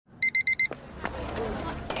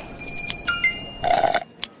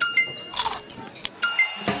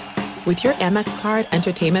With your Amex card,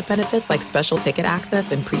 entertainment benefits like special ticket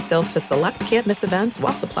access and pre-sales to select can't-miss events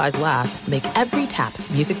while supplies last make every tap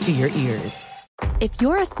music to your ears. If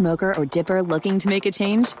you're a smoker or dipper looking to make a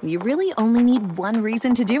change, you really only need one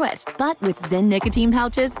reason to do it. But with Zyn nicotine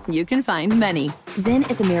pouches, you can find many. Zyn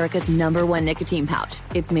is America's #1 nicotine pouch.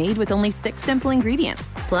 It's made with only 6 simple ingredients.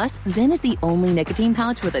 Plus, Zyn is the only nicotine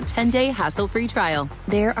pouch with a 10-day hassle-free trial.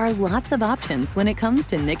 There are lots of options when it comes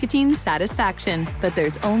to nicotine satisfaction, but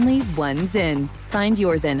there's only one Zyn. Find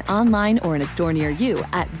your Zyn online or in a store near you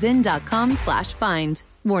at zyn.com/find.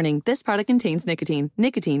 Warning, this product contains nicotine.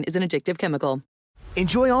 Nicotine is an addictive chemical.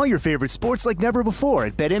 Enjoy all your favorite sports like never before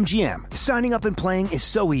at BetMGM. Signing up and playing is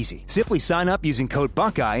so easy. Simply sign up using code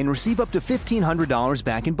Buckeye and receive up to $1,500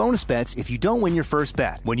 back in bonus bets if you don't win your first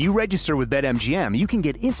bet. When you register with BetMGM, you can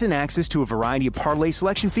get instant access to a variety of parlay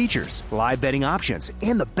selection features, live betting options,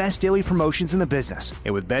 and the best daily promotions in the business.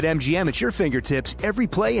 And with BetMGM at your fingertips, every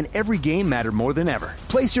play and every game matter more than ever.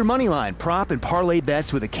 Place your moneyline, prop, and parlay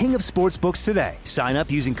bets with the king of sportsbooks today. Sign up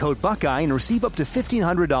using code Buckeye and receive up to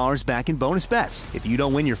 $1,500 back in bonus bets if you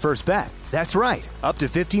don't win your first bet. That's right, up to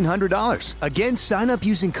 $1,500. Again, sign up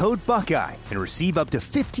using code Buckeye and receive up to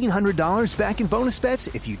 $1,500 back in bonus bets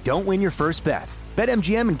if you don't win your first bet.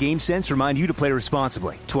 BetMGM and GameSense remind you to play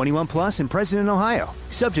responsibly. 21 plus and present in Ohio.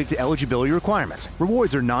 Subject to eligibility requirements.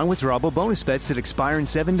 Rewards are non-withdrawable bonus bets that expire in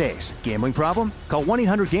 7 days. Gambling problem? Call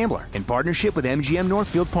 1-800-GAMBLER in partnership with MGM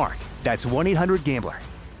Northfield Park. That's 1-800-GAMBLER.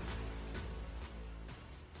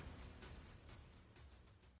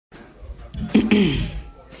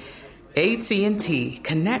 AT&T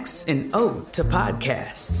connects an ode to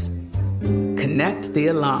podcasts. Connect the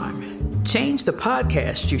alarm. Change the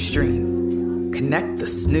podcast you stream. Connect the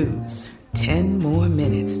snooze. 10 more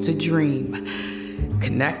minutes to dream.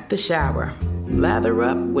 Connect the shower. Lather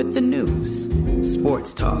up with the news.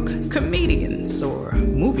 Sports talk, comedians, or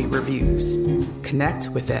movie reviews. Connect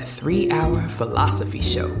with that 3-hour philosophy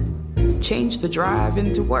show. Change the drive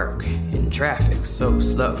into work in traffic so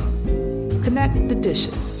slow. Connect the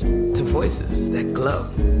dishes to voices that glow.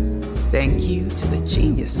 Thank you to the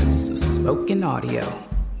geniuses of spoken audio.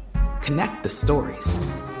 Connect the stories.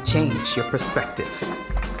 Change your perspective.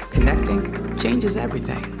 Connecting changes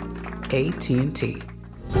everything. AT&T.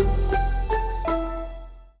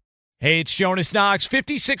 Hey, it's Jonas Knox.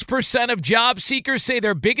 56% of job seekers say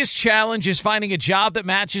their biggest challenge is finding a job that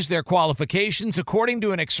matches their qualifications, according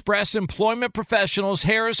to an Express Employment Professionals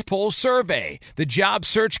Harris Poll survey. The job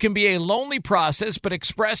search can be a lonely process, but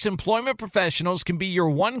Express Employment Professionals can be your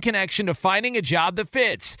one connection to finding a job that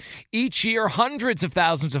fits. Each year, hundreds of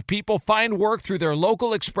thousands of people find work through their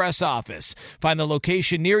local Express office. Find the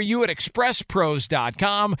location near you at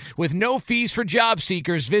expresspros.com. With no fees for job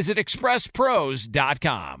seekers, visit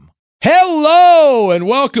expresspros.com. Hello and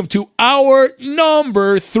welcome to hour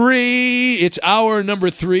number 3. It's hour number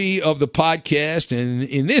 3 of the podcast, and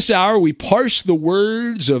in this hour we parse the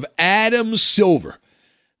words of Adam Silver,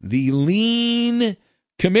 the lean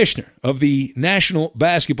commissioner of the National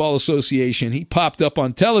Basketball Association. He popped up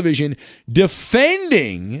on television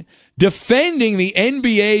defending the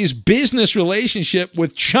NBA's business relationship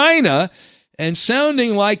with China and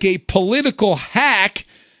sounding like a political hack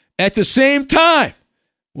at the same time.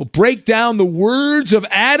 We'll break down the words of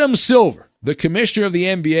Adam Silver, the commissioner of the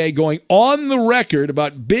NBA, going on the record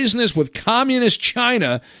about business with communist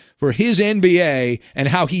China for his NBA and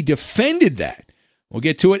how he defended that. We'll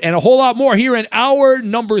get to it and a whole lot more here in hour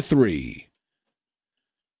number 3.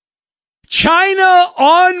 China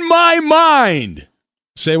on my mind.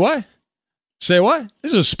 Say what? Say what?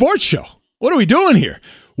 This is a sports show. What are we doing here?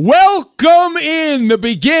 Welcome in the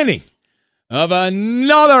beginning of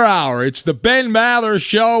another hour. It's the Ben Maller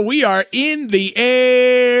Show. We are in the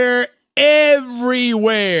air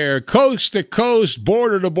everywhere, coast to coast,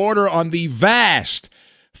 border to border on the vast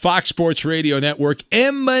Fox Sports Radio network,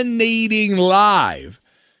 emanating live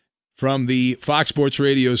from the Fox Sports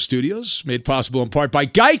Radio studios, made possible in part by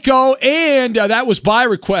Geico, and that was by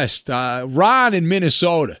request. Ron in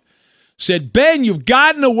Minnesota said, Ben, you've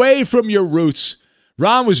gotten away from your roots.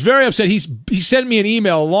 Ron was very upset. He sent me an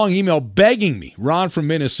email, a long email, begging me, Ron from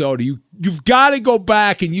Minnesota, you've got to go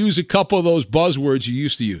back and use a couple of those buzzwords you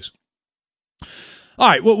used to use. All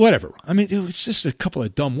right, well, whatever. I mean, it's just a couple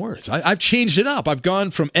of dumb words. I've changed it up. I've gone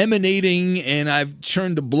from emanating, and I've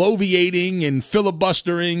turned to bloviating and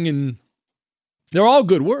filibustering, and they're all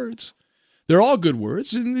good words. They're all good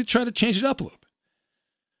words, and we try to change it up a little bit.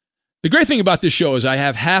 The great thing about this show is I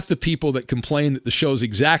have half the people that complain that the show is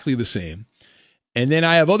exactly the same. And then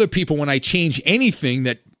I have other people, when I change anything,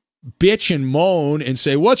 that bitch and moan and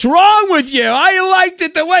say, what's wrong with you? I liked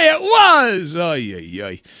it the way it was. Oh,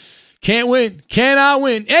 yeah. Can't win. Cannot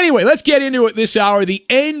win. Anyway, let's get into it this hour. The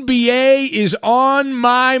NBA is on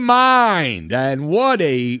my mind. And what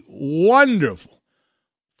a wonderful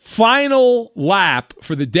final lap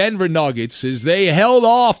for the Denver Nuggets as they held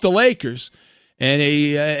off the Lakers. And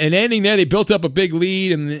an ending there, they built up a big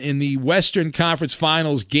lead in the Western Conference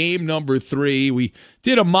Finals, game number 3. We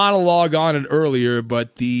did a monologue on it earlier,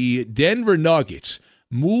 but the Denver Nuggets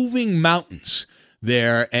moving mountains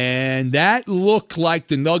there, and that looked like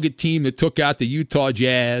the Nugget team that took out the Utah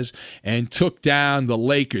Jazz and took down the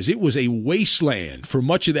Lakers. It was a wasteland for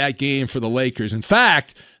much of that game for the Lakers. In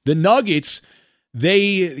fact, the Nuggets,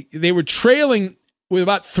 they were trailing with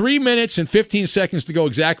about 3 minutes and 15 seconds to go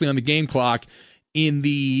exactly on the game clock in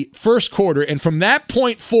the first quarter, and from that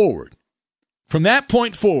point forward,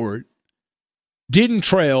 didn't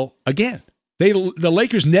trail again. The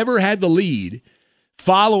Lakers never had the lead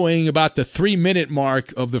following about the 3-minute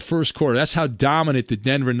mark of the first quarter. That's how dominant the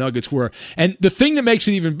Denver Nuggets were. And the thing that makes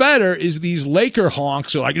it even better is these Laker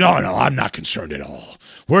honks are like, no, I'm not concerned at all.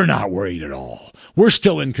 We're not worried at all. We're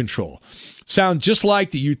still in control. Sound just like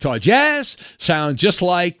the Utah Jazz, sound just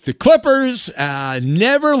like the Clippers.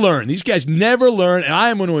 Never learn. These guys never learn, and I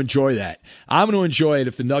am going to enjoy that. I'm going to enjoy it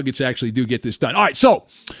if the Nuggets actually do get this done. All right,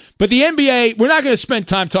 but the NBA, we're not going to spend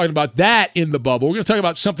time talking about that in the bubble. We're going to talk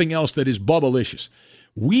about something else that is bubblicious.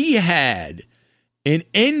 We had an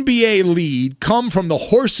NBA lead come from the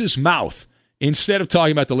horse's mouth instead of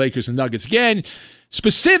talking about the Lakers and Nuggets. Again,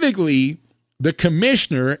 specifically, the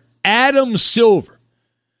commissioner, Adam Silver.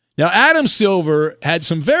 Now, Adam Silver had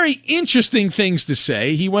some very interesting things to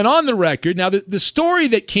say. He went on the record. Now, the story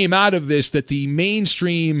that came out of this that the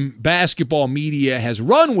mainstream basketball media has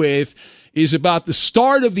run with is about the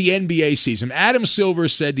start of the NBA season. Adam Silver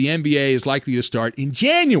said the NBA is likely to start in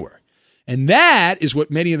January. And that is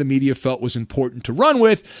what many of the media felt was important to run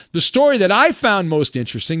with. The story that I found most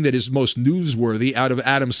interesting, that is most newsworthy out of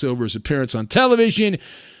Adam Silver's appearance on television,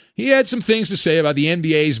 he had some things to say about the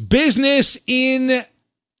NBA's business in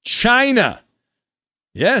China.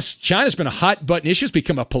 Yes, China's been a hot-button issue. It's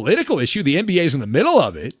become a political issue. The NBA is in the middle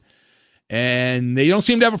of it, and they don't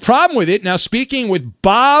seem to have a problem with it. Now, speaking with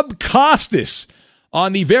Bob Costas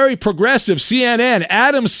on the very progressive CNN,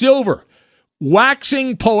 Adam Silver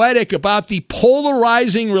waxing poetic about the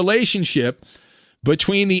polarizing relationship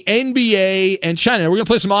between the NBA and China. Now, we're going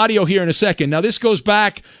to play some audio here in a second. Now, this goes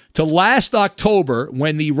back to last October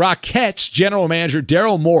when the Rockets general manager,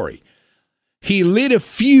 Daryl Morey, he lit a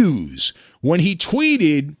fuse when he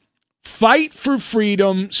tweeted, "Fight for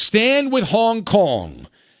freedom, stand with Hong Kong."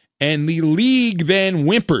 And the league then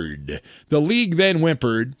whimpered.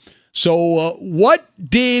 So what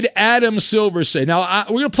did Adam Silver say? Now,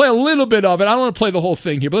 we're going to play a little bit of it. I don't want to play the whole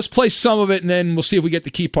thing here, but let's play some of it, and then we'll see if we get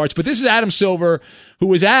the key parts. But this is Adam Silver, who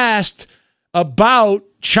was asked about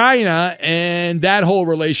China and that whole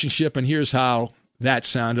relationship, and here's how that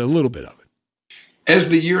sounded, a little bit of it. As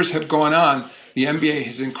the years have gone on, the NBA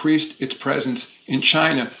has increased its presence in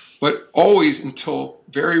China, but always until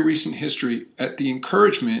very recent history at the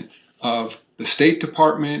encouragement of the State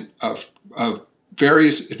Department, of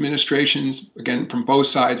various administrations, again, from both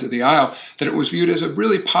sides of the aisle, that it was viewed as a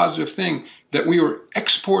really positive thing that we were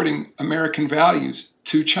exporting American values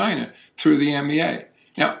to China through the NBA.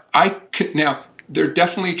 Now, there are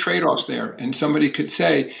definitely trade-offs there, and somebody could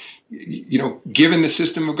say, given the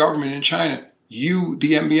system of government in China,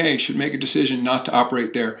 the NBA, should make a decision not to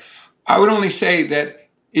operate there. I would only say that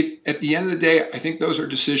at the end of the day, I think those are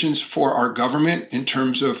decisions for our government in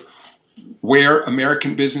terms of where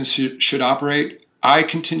American business should operate. I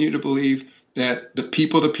continue to believe that the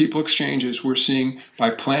people-to-people exchanges we're seeing by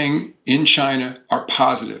playing in China are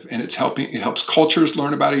positive, and it helps cultures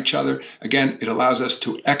learn about each other. Again, it allows us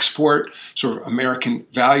to export sort of American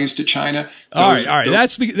values to China. All right.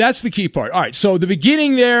 That's the key part. All right. So the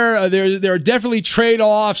beginning there are definitely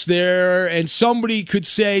trade-offs there, and somebody could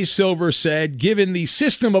say, Silver said, given the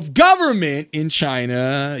system of government in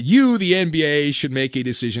China, the NBA, should make a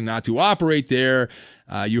decision not to operate there.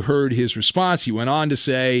 You heard his response. He went on to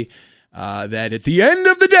say that at the end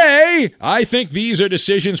of the day, I think these are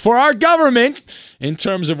decisions for our government in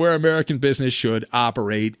terms of where American business should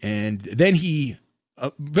operate. And then he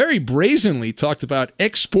very brazenly talked about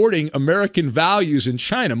exporting American values in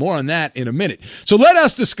China. More on that in a minute. So let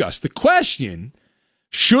us discuss the question,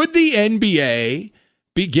 should the NBA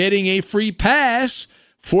be getting a free pass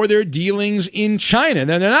for their dealings in China?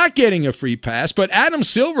 Now, they're not getting a free pass, but Adam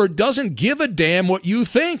Silver doesn't give a damn what you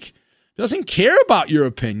think. Doesn't care about your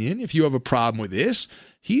opinion if you have a problem with this.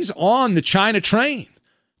 He's on the China train.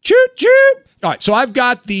 Chirp, chirp. All right, so I've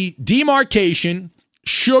got the demarcation,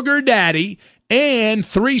 Sugar Daddy, and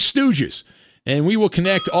Three Stooges. And we will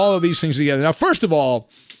connect all of these things together. Now, first of all,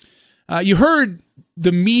 you heard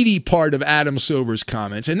the meaty part of Adam Silver's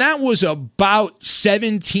comments, and that was about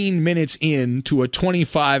 17 minutes into a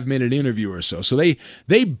 25-minute interview or so. So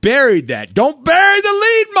they buried that. Don't bury the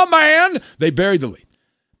lead, my man. They buried the lead.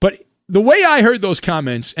 But the way I heard those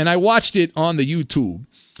comments, and I watched it on the YouTube,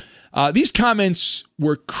 these comments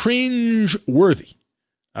were cringe-worthy.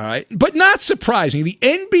 All right, but not surprising. The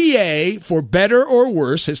NBA, for better or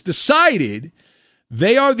worse, has decided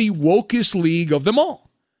they are the wokest league of them all.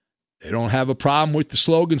 They don't have a problem with the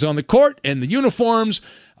slogans on the court and the uniforms.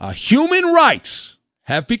 Human rights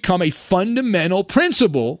have become a fundamental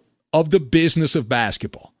principle of the business of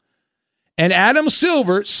basketball. And Adam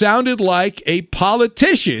Silver sounded like a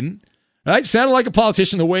politician, right? Sounded like a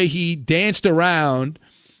politician the way he danced around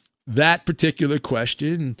that particular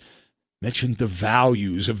question, mentioned the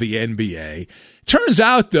values of the NBA. Turns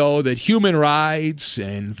out, though, that human rights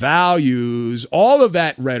and values, all of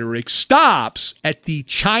that rhetoric stops at the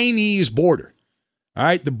Chinese border. All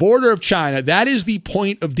right, the border of China, that is the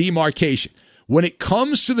point of demarcation. When it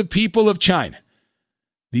comes to the people of China,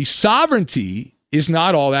 the sovereignty is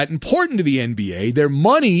not all that important to the NBA. Their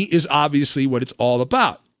money is obviously what it's all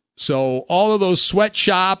about. So all of those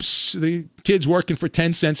sweatshops, the kids working for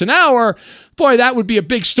 10 cents an hour, boy, that would be a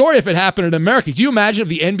big story if it happened in America. Can you imagine if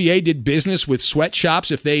the NBA did business with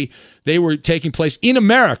sweatshops, if they were taking place in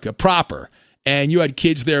America proper, and you had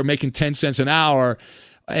kids there making 10 cents an hour,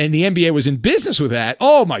 and the NBA was in business with that?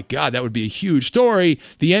 Oh, my God, that would be a huge story.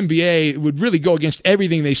 The NBA would really go against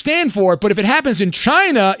everything they stand for. But if it happens in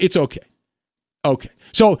China, it's okay. Okay.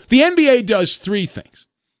 So the NBA does three things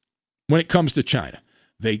when it comes to China.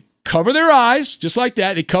 They cover their eyes, just like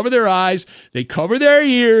that. They cover their eyes, they cover their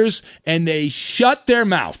ears, and they shut their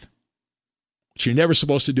mouth, which you're never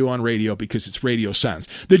supposed to do on radio because it's radio silence.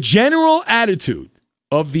 The general attitude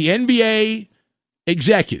of the NBA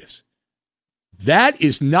executives, that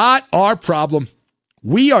is not our problem.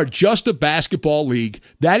 We are just a basketball league.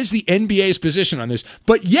 That is the NBA's position on this.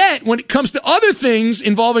 But yet, when it comes to other things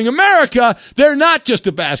involving America, they're not just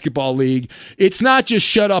a basketball league. It's not just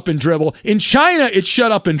shut up and dribble. In China, it's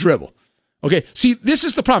shut up and dribble. Okay, see, this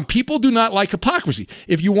is the problem. People do not like hypocrisy.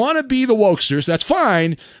 If you want to be the wokesters, that's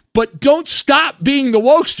fine, but don't stop being the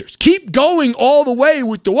wokesters. Keep going all the way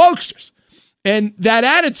with the wokesters. And that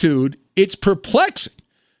attitude, it's perplexing.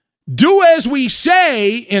 Do as we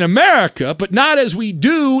say in America, but not as we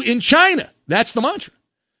do in China. That's the mantra.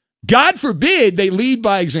 God forbid they lead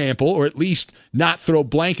by example, or at least not throw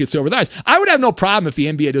blankets over their eyes. I would have no problem if the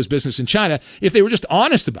NBA does business in China if they were just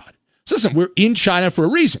honest about it. So listen, we're in China for a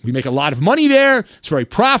reason. We make a lot of money there. It's very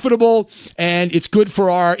profitable, and it's good for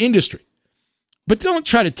our industry. But don't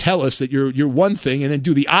try to tell us that you're one thing and then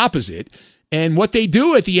do the opposite. And what they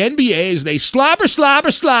do at the NBA is they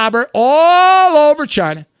slobber all over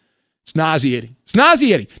China. It's nauseating. It's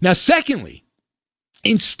nauseating. Now, secondly,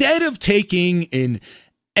 instead of taking an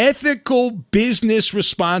ethical business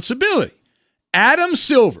responsibility, Adam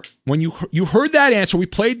Silver, when you heard that answer, we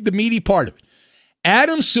played the meaty part of it.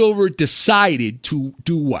 Adam Silver decided to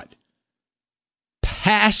do what?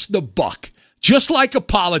 Pass the buck, just like a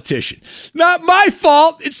politician. Not my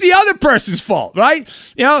fault. It's the other person's fault, right?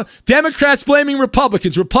 You know, Democrats blaming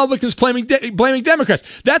Republicans, Republicans blaming Democrats.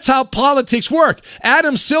 That's how politics work.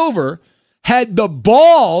 Adam Silver had the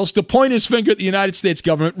balls to point his finger at the United States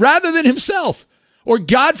government rather than himself, or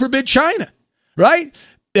God forbid China, right?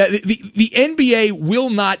 The NBA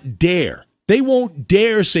will not dare. They won't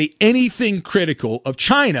dare say anything critical of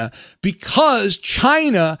China because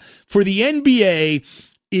China, for the NBA,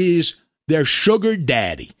 is their sugar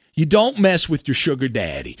daddy. You don't mess with your sugar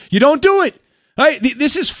daddy. You don't do it. Right?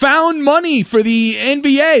 This is found money for the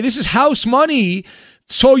NBA. This is house money.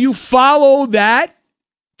 So you follow that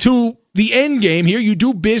to the end game here. You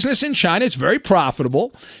do business in China. It's very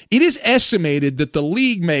profitable. It is estimated that the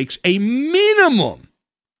league makes a minimum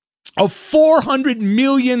of $400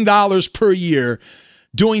 million per year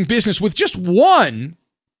doing business with just one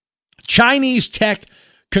Chinese tech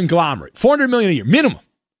conglomerate. $400 million a year, minimum.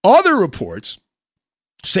 Other reports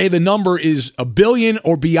say the number is $1 billion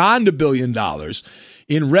or beyond $1 billion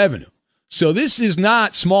in revenue. So this is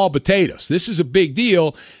not small potatoes. This is a big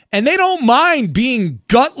deal. And they don't mind being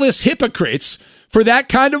gutless hypocrites for that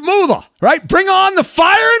kind of moolah, right? Bring on the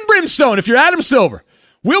fire and brimstone if you're Adam Silver.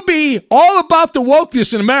 We'll be all about the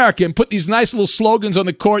wokeness in America and put these nice little slogans on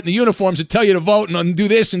the court and the uniforms that tell you to vote and do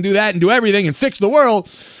this and do that and do everything and fix the world.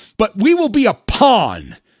 But we will be a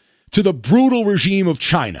pawn to the brutal regime of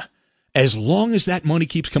China as long as that money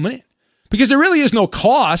keeps coming in. Because there really is no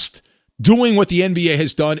cost doing what the NBA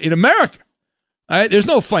has done in America. All right? There's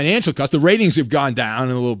no financial cost. The ratings have gone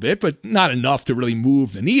down a little bit, but not enough to really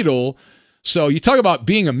move the needle. So you talk about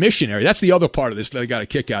being a missionary. That's the other part of this that I got a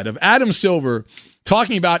kick out of. Adam Silver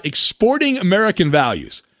talking about exporting American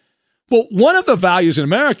values. Well, one of the values in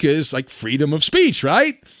America is like freedom of speech,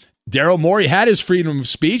 right? Daryl Morey had his freedom of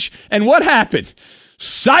speech. And what happened?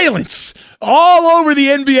 Silence all over the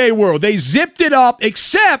NBA world. They zipped it up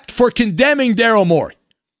except for condemning Daryl Morey.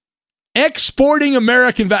 Exporting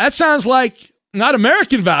American values. That sounds like not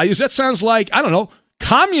American values. That sounds like, I don't know,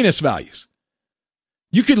 communist values.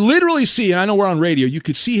 You could literally see, and I know we're on radio, you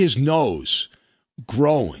could see his nose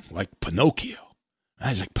growing like Pinocchio.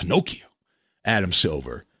 He's like Pinocchio, Adam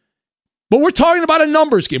Silver. But we're talking about a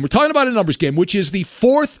numbers game. We're talking about a numbers game, which is the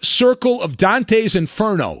fourth circle of Dante's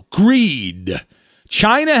Inferno, greed.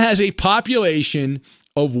 China has a population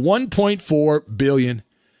of 1.4 billion.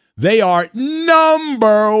 They are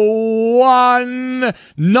number one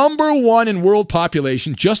in world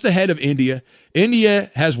population, just ahead of India.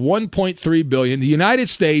 India has 1.3 billion. The United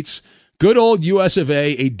States, good old US of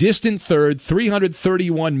A distant third,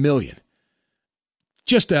 331 million.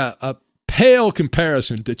 Just a pale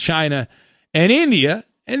comparison to China and India.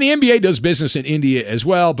 And the NBA does business in India as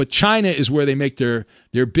well, but China is where they make their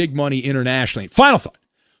big money internationally. Final thought.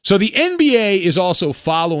 So the NBA is also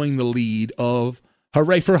following the lead of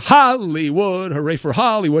hooray for Hollywood, hooray for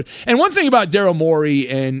Hollywood. And one thing about Daryl Morey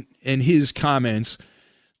and his comments,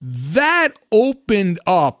 that opened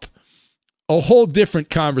up a whole different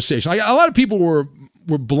conversation. Like, a lot of people were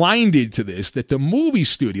blinded to this, that the movie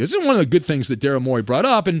studios, this is one of the good things that Daryl Morey brought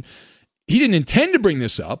up, and he didn't intend to bring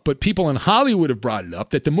this up, but people in Hollywood have brought it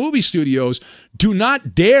up, that the movie studios do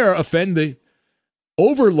not dare offend the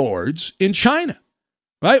overlords in China.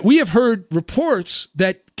 Right? We have heard reports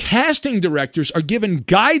that casting directors are given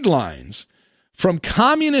guidelines from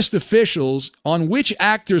communist officials on which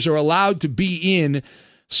actors are allowed to be in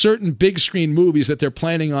certain big screen movies that they're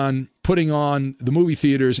planning on putting on the movie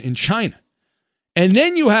theaters in China. And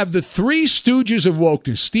then you have the three stooges of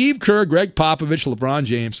wokeness, Steve Kerr, Greg Popovich, LeBron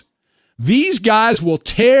James. These guys will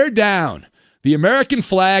tear down the American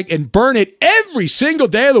flag and burn it every single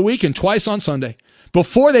day of the week and twice on Sunday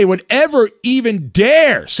before they would ever even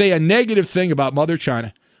dare say a negative thing about Mother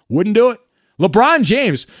China. Wouldn't do it. LeBron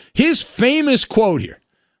James, his famous quote here.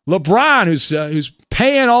 LeBron, who's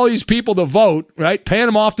paying all these people to vote, right? Paying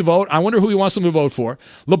them off to vote. I wonder who he wants them to vote for.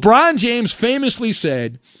 LeBron James famously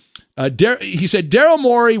said, Daryl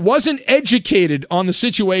Morey wasn't educated on the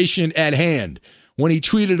situation at hand when he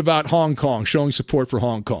tweeted about Hong Kong, showing support for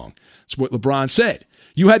Hong Kong. That's what LeBron said.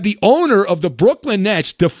 You had the owner of the Brooklyn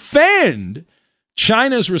Nets defend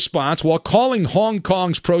China's response while calling Hong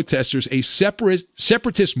Kong's protesters a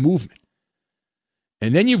separatist movement.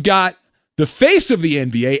 And then you've got the face of the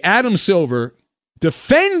NBA, Adam Silver,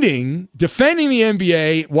 defending the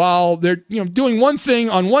NBA while they're doing one thing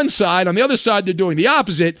on one side, on the other side they're doing the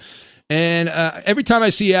opposite. And every time I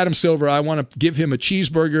see Adam Silver, I want to give him a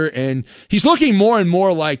cheeseburger, and he's looking more and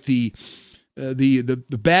more like the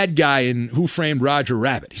bad guy in Who Framed Roger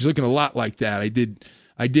Rabbit. He's looking a lot like that. I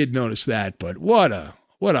did notice that, but what a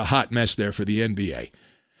hot mess there for the NBA.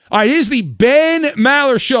 All right, it is the Ben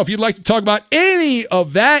Maller Show. If you'd like to talk about any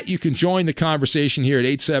of that, you can join the conversation here at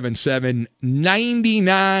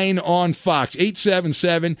 877-99 on Fox.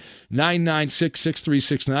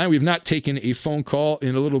 877-996-6369. We have not taken a phone call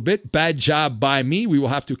in a little bit. Bad job by me. We will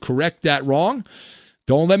have to correct that wrong.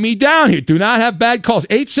 Don't let me down here. Do not have bad calls.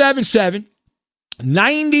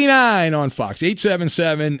 877-99 on Fox.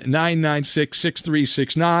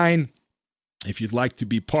 877-996-6369. If you'd like to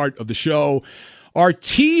be part of the show. Are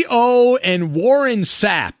T.O. and Warren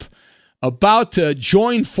Sapp about to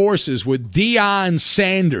join forces with Deion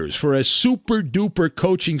Sanders for a super-duper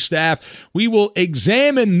coaching staff? We will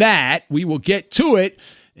examine that. We will get to it,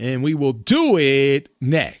 and we will do it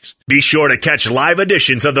next. Be sure to catch live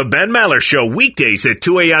editions of The Ben Maller Show weekdays at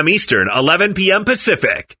 2 a.m. Eastern, 11 p.m.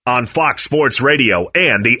 Pacific on Fox Sports Radio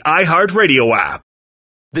and the iHeartRadio app.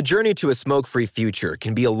 The journey to a smoke-free future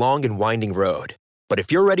can be a long and winding road. But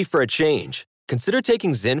if you're ready for a change, consider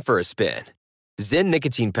taking Zyn for a spin. Zyn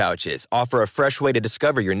nicotine pouches offer a fresh way to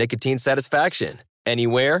discover your nicotine satisfaction.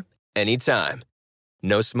 Anywhere, anytime.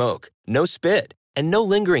 No smoke, no spit, and no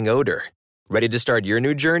lingering odor. Ready to start your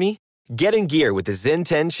new journey? Get in gear with the Zyn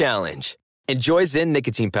 10 Challenge. Enjoy Zyn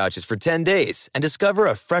nicotine pouches for 10 days and discover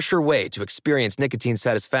a fresher way to experience nicotine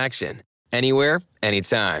satisfaction. Anywhere,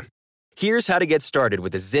 anytime. Here's how to get started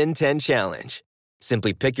with the Zyn 10 Challenge.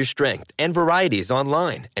 Simply pick your strength and varieties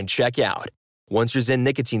online and check out. Once your Zyn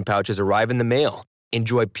nicotine pouches arrive in the mail,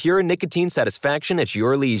 enjoy pure nicotine satisfaction at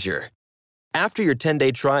your leisure. After your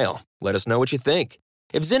 10-day trial, let us know what you think.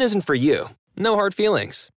 If Zyn isn't for you, No hard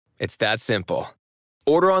feelings. It's that simple.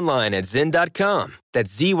 Order online at Zyn.com.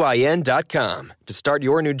 That's ZYN.com to start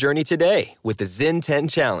your new journey today with the Zyn 10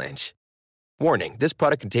 Challenge. Warning, this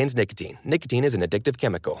product contains nicotine. Nicotine is an addictive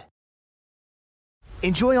chemical.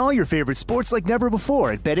 Enjoy all your favorite sports like never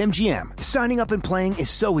before at BetMGM. Signing up and playing is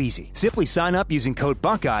so easy. Simply sign up using code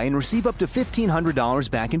Buckeye and receive up to $1,500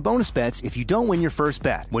 back in bonus bets if you don't win your first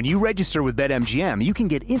bet. When you register with BetMGM, you can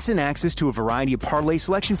get instant access to a variety of parlay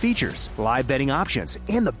selection features, live betting options,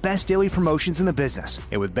 and the best daily promotions in the business.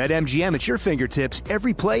 And with BetMGM at your fingertips,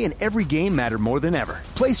 every play and every game matter more than ever.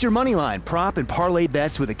 Place your moneyline, prop, and parlay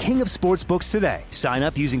bets with the king of sportsbooks today. Sign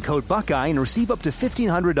up using code Buckeye and receive up to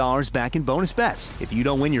 $1,500 back in bonus bets if you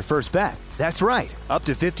don't win your first bet. That's right, up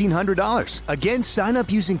to $1,500. Again, sign up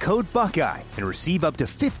using code Buckeye and receive up to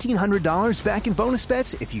 $1,500 back in bonus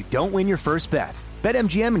bets if you don't win your first bet.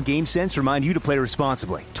 BetMGM and GameSense remind you to play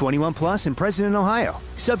responsibly. 21 plus and present in Ohio.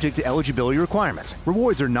 Subject to eligibility requirements.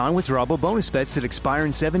 Rewards are non-withdrawable bonus bets that expire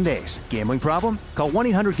in 7 days. Gambling problem? Call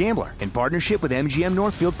 1-800-GAMBLER in partnership with MGM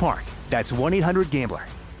Northfield Park. That's 1-800-GAMBLER.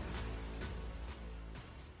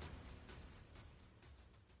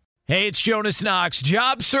 Hey, it's Jonas Knox.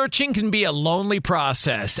 Job searching can be a lonely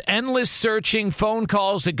process. Endless searching, phone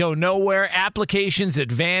calls that go nowhere, applications that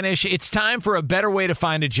vanish. It's time for a better way to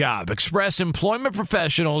find a job. Express Employment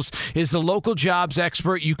Professionals is the local jobs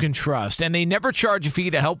expert you can trust, and they never charge a fee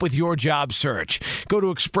to help with your job search. Go to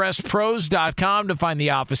expresspros.com to find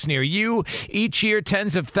the office near you. Each year,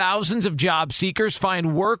 tens of thousands of job seekers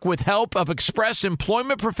find work with help of Express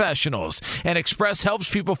Employment Professionals, and Express helps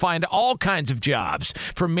people find all kinds of jobs,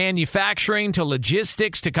 from manufacturing to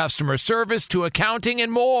logistics to customer service to accounting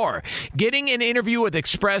and more. Getting an interview with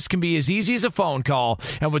Express can be as easy as a phone call,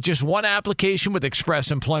 and with just one application with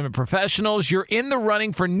Express Employment Professionals, you're in the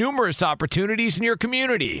running for numerous opportunities in your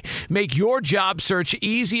community. Make your job search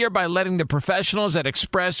easier by letting the professionals at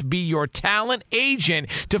Express be your talent agent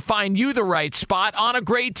to find you the right spot on a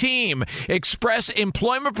great team. Express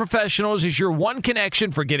Employment Professionals is your one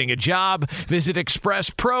connection for getting a job. Visit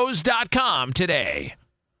expresspros.com today.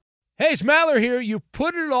 Hey, it's Maller here. You've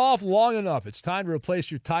put it off long enough. It's time to replace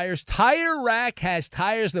your tires. Tire Rack has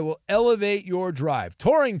tires that will elevate your drive.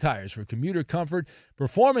 Touring tires for commuter comfort,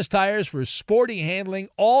 performance tires for sporty handling,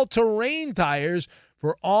 all-terrain tires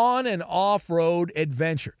for on- and off-road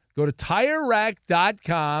adventure. Go to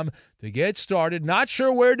TireRack.com to get started. Not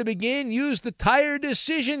sure where to begin? Use the Tire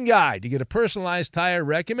Decision Guide to get a personalized tire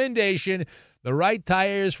recommendation, the right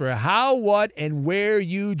tires for how, what, and where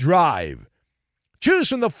you drive. Choose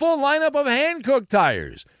from the full lineup of Hankook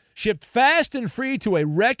tires. Shipped fast and free to a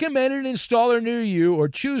recommended installer near you, or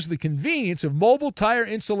choose the convenience of mobile tire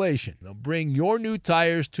installation. They'll bring your new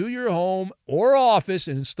tires to your home or office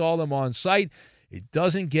and install them on site. It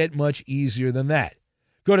doesn't get much easier than that.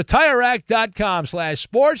 Go to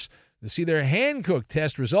TireRack.com/sports to see their Hankook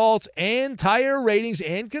test results and tire ratings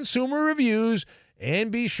and consumer reviews,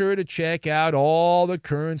 and be sure to check out all the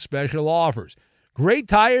current special offers. Great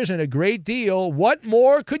tires and a great deal. What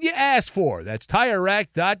more could you ask for? That's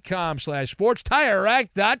TireRack.com/sports.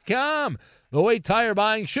 TireRack.com, the way tire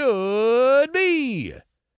buying should be.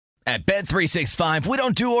 At Bet365, we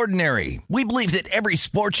don't do ordinary. We believe that every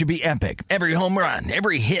sport should be epic. Every home run,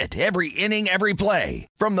 every hit, every inning, every play.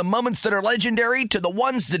 From the moments that are legendary to the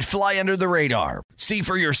ones that fly under the radar. See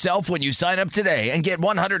for yourself when you sign up today and get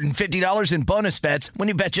 $150 in bonus bets when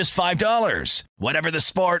you bet just $5. Whatever the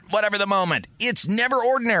sport, whatever the moment, it's never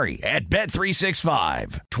ordinary at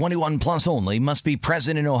Bet365. 21 plus only. Must be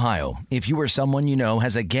present in Ohio. If you or someone you know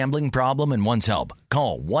has a gambling problem and wants help,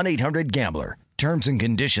 call 1-800-GAMBLER. Terms and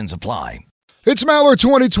conditions apply. It's Maller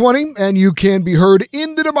 2020, and you can be heard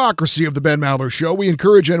in the democracy of the Ben Maller Show. We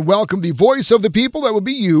encourage and welcome the voice of the people. That would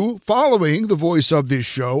be you, following the voice of this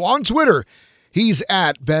show on Twitter. He's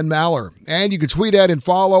at Ben Maller. And you can tweet at and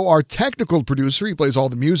follow our technical producer. He plays all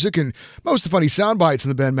the music and most of the funny sound bites in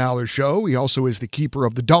the Ben Maller Show. He also is the keeper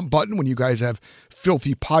of the dump button when you guys have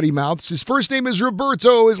filthy potty mouths. His first name is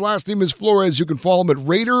Roberto. His last name is Flores. You can follow him at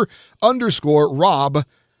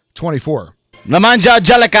Raider_Rob24. Namanja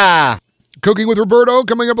Jalika. Cooking with Roberto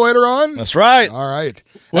coming up later on. That's right. All right.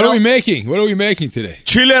 What are we making? What are we making today?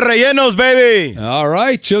 Chile rellenos, baby. All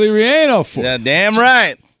right, chili relleno. Yeah, damn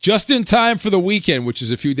right. Just in time for the weekend, which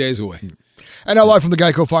is a few days away. And now live from the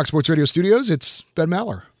Geico Fox Sports Radio studios, it's Ben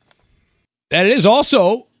Maller. And it is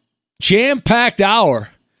also jam-packed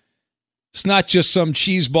hour. It's not just some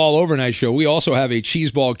cheeseball overnight show. We also have a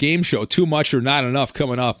cheeseball game show, Too Much or Not Enough,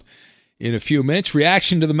 coming up in a few minutes.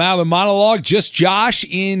 Reaction to the Maller monologue. Just Josh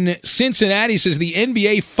in Cincinnati says the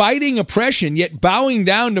NBA fighting oppression yet bowing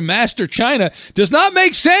down to Master China does not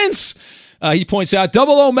make sense. He points out,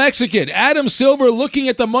 Double O Mexican, Adam Silver looking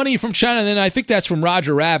at the money from China. And then I think that's from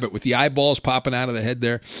Roger Rabbit with the eyeballs popping out of the head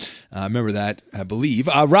there. Remember that, I believe.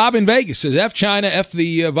 Rob in Vegas says, F China, F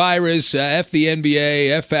the virus, F the NBA,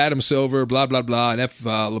 F Adam Silver, blah, blah, blah, and F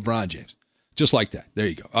LeBron James. Just like that. There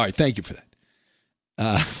you go. All right, thank you for that.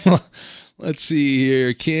 Let's see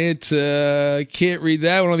here. Can't read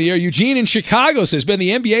that one on the air. Eugene in Chicago says, Ben, the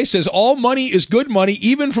NBA says all money is good money,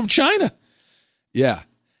 even from China. Yeah.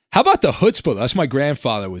 How about the chutzpah? That's my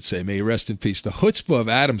grandfather would say. May he rest in peace. The chutzpah of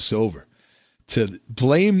Adam Silver to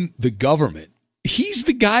blame the government. He's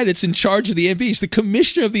the guy that's in charge of the NBA. He's the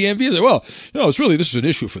commissioner of the NBA. He's like, well, this is an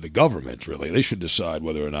issue for the government, really. They should decide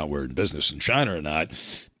whether or not we're in business in China or not.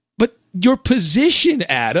 But your position,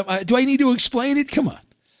 Adam, do I need to explain it? Come on.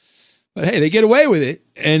 But hey, they get away with it,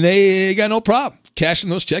 and they got no problem cashing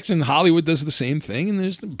those checks, and Hollywood does the same thing, and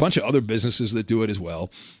there's a bunch of other businesses that do it as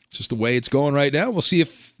well. It's just the way it's going right now. We'll see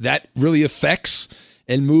if that really affects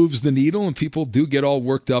and moves the needle, and people do get all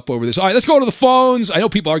worked up over this. All right, let's go to the phones. I know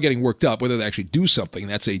people are getting worked up. Whether they actually do something,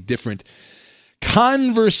 that's a different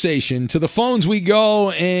conversation. To the phones we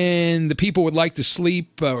go, and the people would like to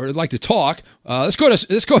sleep or like to talk. Let's go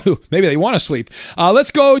to maybe they want to sleep.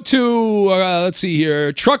 Let's go to let's see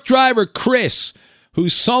here, truck driver Chris,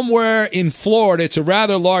 who's somewhere in Florida. It's a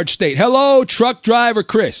rather large state. Hello, truck driver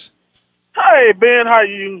Chris. Hey Ben, how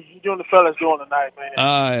you and the fellas doing tonight, man?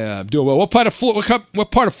 I'm doing well. What part of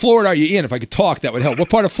Florida are you in? If I could talk, that would help. What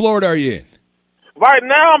part of Florida are you in? Right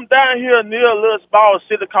now, I'm down here near a little small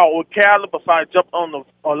city called Ocala. Before I jump on the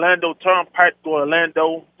Orlando Turnpike to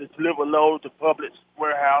Orlando to deliver loads to Publix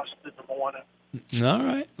warehouse in the morning. All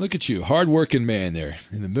right. Look at you. Hard-working man there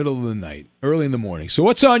in the middle of the night, early in the morning. So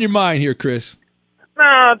what's on your mind here, Chris?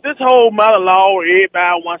 Nah, this whole matter law where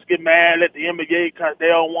everybody wants to get mad at the NBA because they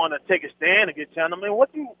don't want to take a stand against China. I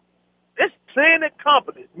mean, it's plenty of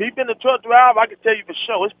companies. Me being a truck driver, I can tell you for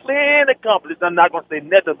sure, it's plenty of companies I'm not going to say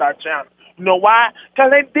nothing about China. You know why?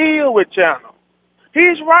 Because they deal with China.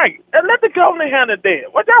 He's right. And let the government handle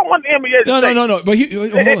that. What y'all want the NBA to say? No. But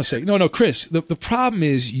hold on a second. No, Chris. The problem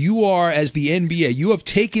is you are, as the NBA, you have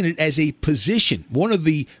taken it as a position, one of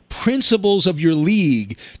the principles of your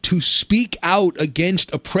league, to speak out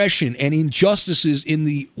against oppression and injustices in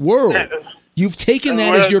the world. You've taken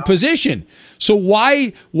that as your position. So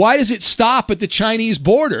why does it stop at the Chinese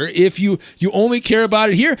border if you only care about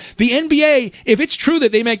it here? The NBA, if it's true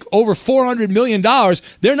that they make over $400 million,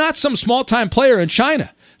 they're not some small-time player in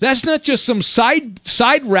China. That's not just some side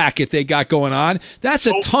racket they got going on. That's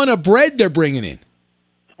a ton of bread they're bringing in.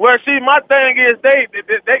 Well, see, my thing is they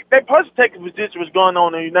supposed to take a position what's going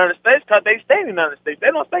on in the United States because they stay in the United States. They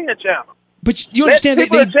don't stay in China. But you understand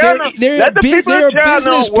they're a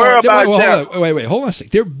business partner. Wait, hold on a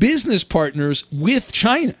second. They're business partners with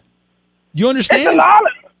China. You understand?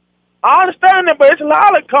 I understand that, but it's a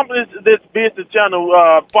lot of companies that's business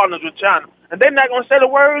channel partners with China, and they're not going to say the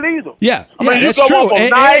word either. Yeah, I mean, that's you go true. on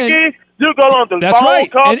Nike, you go on the phone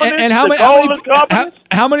companies, and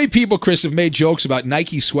how many people, Chris, have made jokes about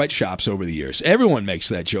Nike sweatshops over the years? Everyone makes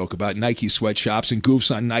that joke about Nike sweatshops and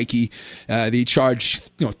goofs on Nike. They charge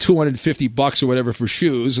 $250 or whatever for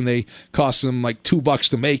shoes, and they cost them like $2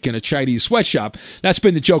 to make in a Chinese sweatshop. That's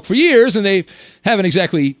been the joke for years, and they haven't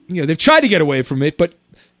exactly, they've tried to get away from it, but.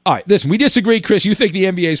 All right, listen, we disagree, Chris. You think the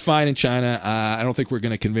NBA is fine in China. I don't think we're going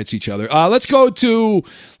to convince each other. Let's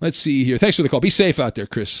see here. Thanks for the call. Be safe out there,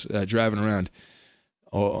 Chris, driving around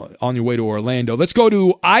on your way to Orlando. Let's go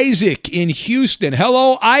to Isaac in Houston.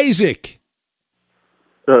 Hello, Isaac.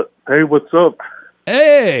 Hey, what's up?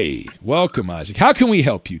 Hey, welcome, Isaac. How can we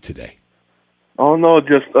help you today? Oh, no,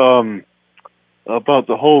 just about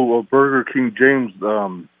the whole Burger King James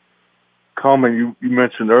comment you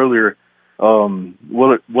mentioned earlier.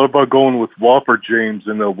 What about going with Whopper James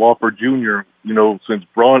and Whopper Jr., since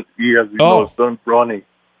he has his son Bronny.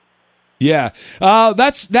 Yeah.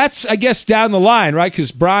 That's I guess down the line, right?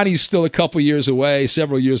 Because Bronny's still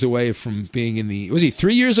several years away from being was he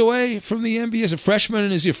 3 years away from the NBA as a freshman?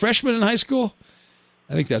 And is he a freshman in high school?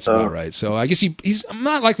 I think that's about right. So I guess he's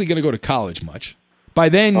not likely going to go to college much. By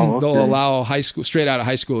then, they'll allow straight out of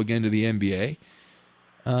high school again to the NBA.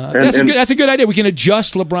 That's a good idea. We can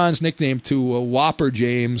adjust LeBron's nickname to Whopper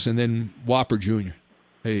James and then Whopper Jr.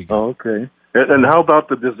 There you go. Oh, okay. And how about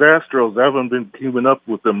the Disastros? I haven't been keeping up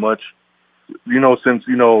with them much, since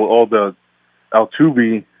all the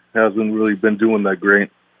Altuve hasn't really been doing that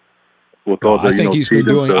great. with all the I think he's been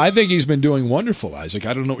cheating doing. stuff. I think he's been doing wonderful, Isaac.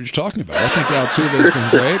 I don't know what you're talking about. I think Altuve has been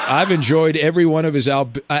great. I've enjoyed every one of his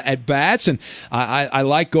at bats, and I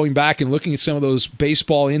like going back and looking at some of those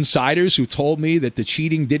baseball insiders who told me that the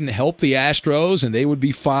cheating didn't help the Astros and they would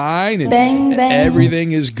be fine and Bang, bang.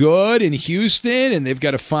 everything is good in Houston and they've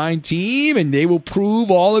got a fine team and they will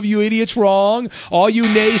prove all of you idiots wrong, all you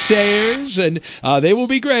naysayers, and they will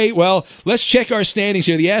be great. Well, let's check our standings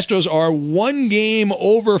here. The Astros are 1 game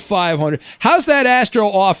over 500. How's that Astro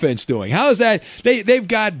offense doing? How is that? They've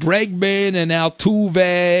got Bregman and Altuve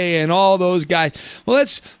and all those guys. Well,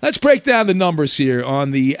 let's break down the numbers here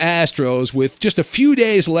on the Astros with just a few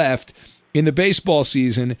days left in the baseball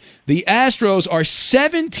season. The Astros are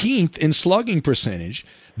 17th in slugging percentage.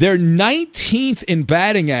 They're 19th in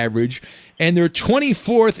batting average, and they're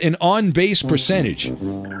 24th in on-base percentage.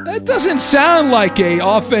 That doesn't sound like a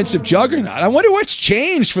offensive juggernaut. I wonder what's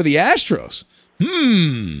changed for the Astros.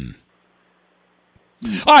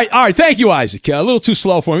 All right. Thank you, Isaac. A little too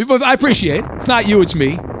slow for me, but I appreciate it. It's not you, it's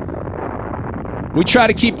me. We try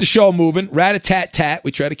to keep the show moving. Rat-a-tat-tat.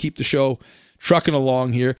 We try to keep the show trucking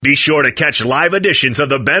along here. Be sure to catch live editions of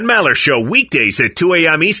the Ben Maller Show weekdays at 2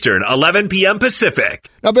 a.m. Eastern, 11 p.m. Pacific.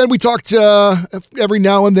 Now, Ben, we talked every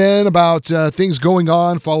now and then about things going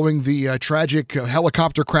on following the tragic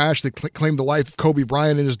helicopter crash that claimed the life of Kobe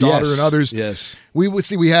Bryant and his daughter and others. Yes.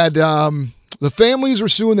 We had the families were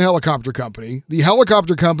suing the helicopter company. The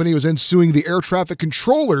helicopter company was then suing the air traffic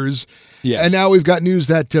controllers. Yes. And now we've got news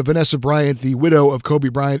that Vanessa Bryant, the widow of Kobe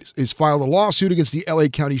Bryant, has filed a lawsuit against the L.A.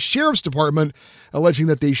 County Sheriff's Department, alleging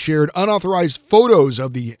that they shared unauthorized photos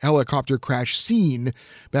of the helicopter crash scene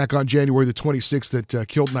back on January the 26th that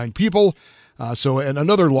killed 9 people. And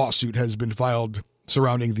another lawsuit has been filed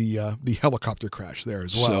surrounding the helicopter crash there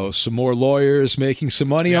as well. So some more lawyers making some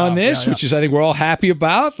money on this, which is I think we're all happy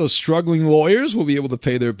about. Those struggling lawyers will be able to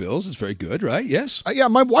pay their bills. It's very good, right? Yes.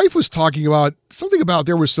 My wife was talking about something about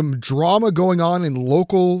there was some drama going on in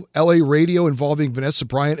local LA radio involving Vanessa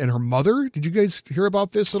Bryant and her mother. Did you guys hear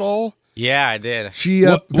about this at all? Yeah, I did. She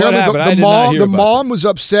what happened? the mom was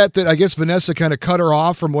upset that I guess Vanessa kind of cut her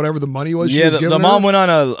off from whatever the money was. Yeah, the mom went on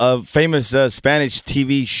a famous Spanish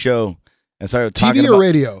TV show. And started talking TV or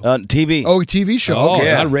radio? TV. Oh, TV show. Oh,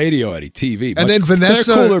 okay. Not radio, Eddie. TV. And then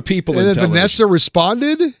Vanessa, they're cooler people. And then television. Vanessa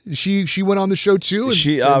responded. She went on the show too. And,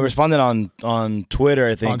 she responded on Twitter,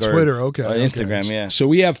 I think. On Twitter, okay. Instagram, yeah. So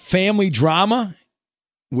we have family drama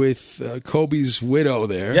with Kobe's widow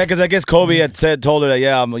there. Yeah, because I guess Kobe had told her that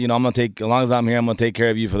I'm gonna take, as long as I'm here, I'm gonna take care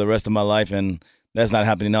of you for the rest of my life, and that's not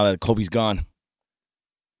happening now that Kobe's gone.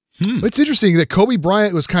 It's interesting that Kobe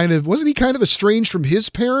Bryant wasn't he kind of estranged from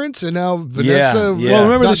his parents, and now Vanessa. Yeah. Well,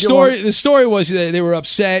 remember the story. The story was that they were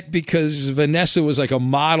upset because Vanessa was like a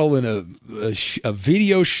model in a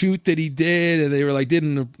video shoot that he did, and they were like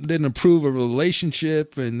didn't approve of a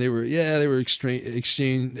relationship, and they were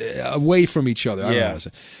exchanged away from each other. I don't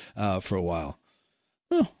know, for a while.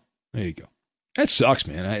 Well, there you go. That sucks,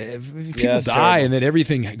 man. People die, and then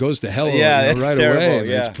everything goes to hell right terrible. away.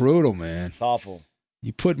 Yeah. It's brutal, man. It's awful.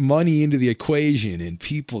 You put money into the equation and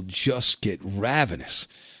people just get ravenous.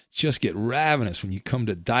 When you come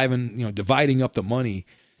to dividing up the money.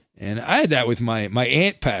 And I had that with my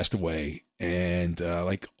aunt passed away, and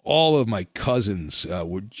like all of my cousins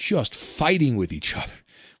were just fighting with each other.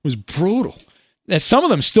 It was brutal. And some of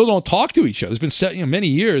them still don't talk to each other. It's been many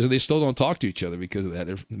years, and they still don't talk to each other because of that.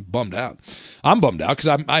 They're bummed out. I'm bummed out because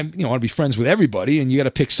I want to be friends with everybody, and you got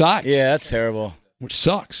to pick sides. Yeah, that's terrible. Which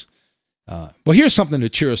sucks. Well, here's something to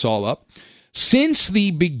cheer us all up. Since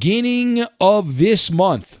the beginning of this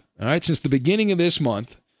month,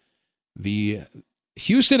 the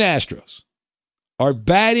Houston Astros are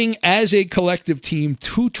batting as a collective team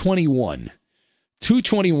 221.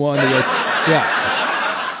 221.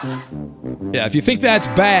 Yeah, if you think that's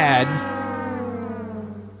bad,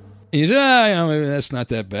 you say, maybe that's not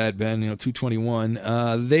that bad, Ben. 221.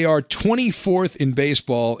 They are 24th in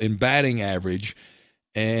baseball in batting average.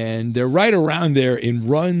 And they're right around there in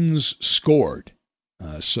runs scored.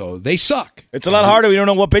 So they suck. It's a lot harder. We don't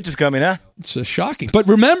know what pitch is coming, huh? It's shocking. But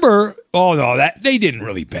remember, that they didn't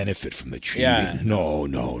really benefit from the cheating. Yeah. No.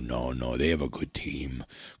 They have a good team.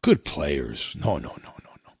 Good players. No.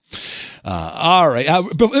 All right.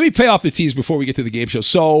 But let me pay off the tease before we get to the game show.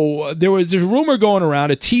 So there's a rumor going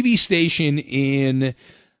around. A TV station in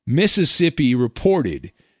Mississippi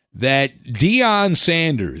reported that Deion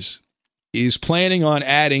Sanders is planning on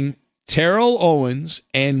adding Terrell Owens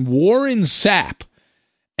and Warren Sapp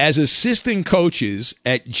as assistant coaches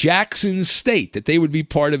at Jackson State, that they would be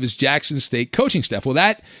part of his Jackson State coaching staff. Well,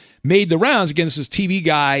 that made the rounds against this TV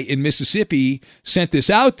guy in Mississippi, sent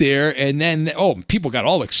this out there, and then, people got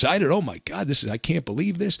all excited. Oh, my God, I can't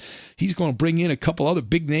believe this. He's going to bring in a couple other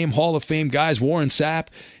big-name Hall of Fame guys, Warren Sapp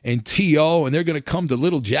and T.O., and they're going to come to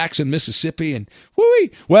Little Jackson, Mississippi, and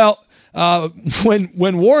whoo-wee. Well,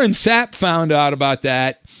 when Warren Sapp found out about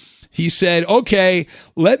that, he said, okay,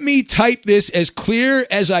 let me type this as clear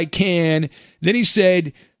as I can. Then he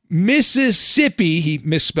said, Mississippi, he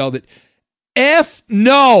misspelled it, F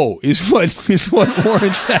no is what Warren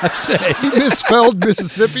Sapp said. He misspelled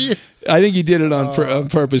Mississippi? I think he did it on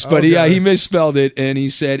purpose, but he misspelled it, and he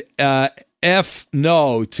said F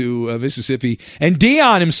no to Mississippi. And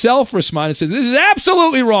Dion himself responded and says, this is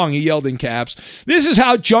absolutely wrong, he yelled in caps. This is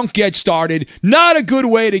how junk gets started. Not a good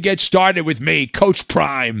way to get started with me, Coach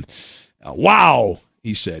Prime. Wow,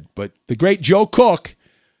 he said. But the great Joe Cook,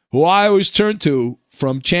 who I always turn to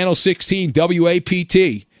from Channel 16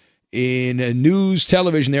 WAPT, in news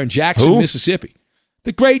television there in Jackson, Mississippi.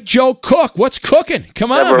 The great Joe Cook. What's cooking?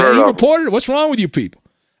 Come on, man. He reported it. What's wrong with you people?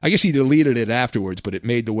 I guess he deleted it afterwards, but it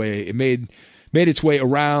made its way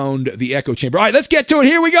around the echo chamber. All right, let's get to it.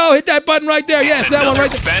 Here we go. Hit that button right there. Yes, that one right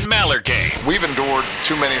there. Ben Maller game. We've endured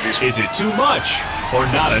too many of these. Is it too much or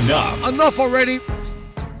not enough? Enough already.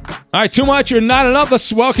 All right, too much or not enough.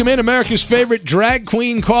 Let's welcome in America's favorite drag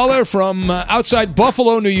queen caller from outside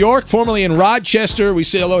Buffalo, New York, formerly in Rochester. We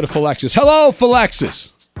say hello to Philexis. Hello,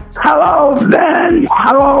 Philexis. Hello, Ben.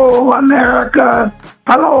 Hello, America.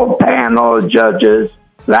 Hello, panel of judges.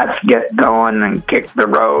 Let's get going and kick the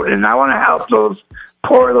road. And I want to help those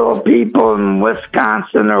poor little people in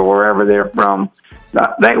Wisconsin or wherever they're from.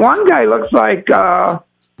 That one guy looks like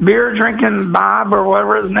beer drinking Bob or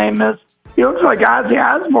whatever his name is. He looks like Ozzy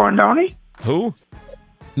Osbourne, don't he? Who?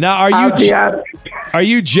 Now, are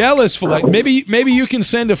you jealous for maybe you can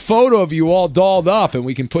send a photo of you all dolled up and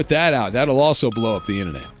we can put that out. That'll also blow up the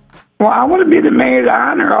internet. Well, I want to be the maid of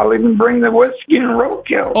honor. I'll even bring the whiskey and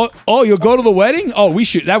roadkill. Oh, you'll go to the wedding? Oh, we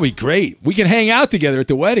should. That'd be great. We can hang out together at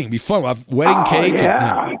the wedding. It'd be fun. We'll have wedding cake.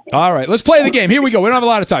 Yeah. All right, let's play the game. Here we go. We don't have a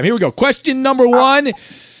lot of time. Here we go. Question number 1.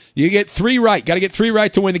 You get 3 right. Got to get 3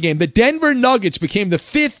 right to win the game. The Denver Nuggets became the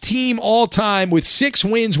 5th team all-time with 6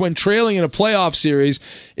 wins when trailing in a playoff series.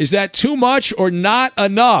 Is that too much or not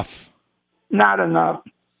enough? Not enough.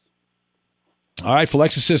 All right,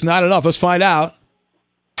 Philexis says not enough. Let's find out.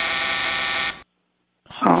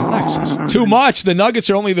 Philexis, too much. The Nuggets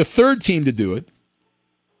are only the 3rd team to do it.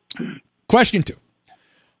 Question 2.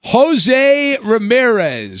 Jose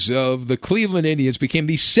Ramirez of the Cleveland Indians became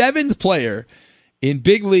the 7th player in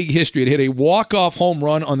big league history to hit a walk-off home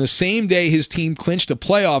run on the same day his team clinched a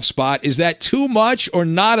playoff spot. Is that too much or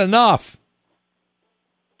not enough?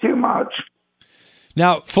 Too much.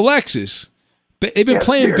 Now, Philexis, they've been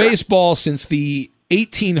playing baseball since the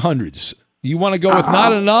 1800s. You want to go with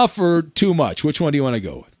not enough or too much? Which one do you want to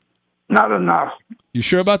go with? Not enough. You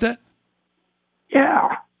sure about that?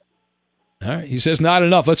 Yeah. All right. He says not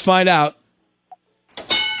enough. Let's find out.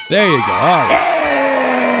 There you go. All right.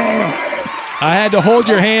 I had to hold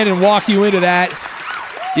your hand and walk you into that.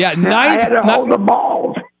 Yeah, I had to hold the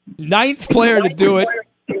ball. 9th player to do it.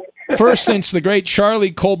 First since the great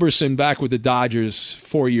Charlie Culberson back with the Dodgers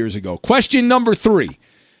 4 years ago. Question number 3.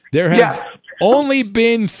 There have only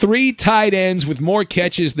been 3 tight ends with more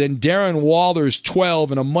catches than Darren Waller's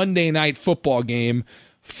 12 in a Monday Night Football game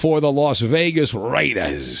for the Las Vegas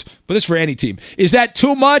Raiders. But it's for any team. Is that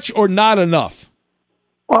too much or not enough?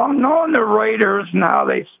 Well, knowing the Raiders now,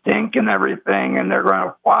 they stink and everything, and they're going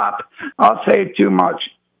to flop, I'll say too much.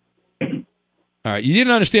 All right, you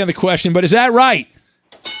didn't understand the question, but is that right?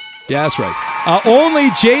 Yeah, that's right.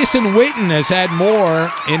 Only Jason Witten has had more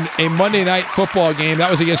in a Monday Night Football game. That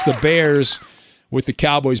was against the Bears with the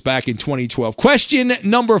Cowboys back in 2012. Question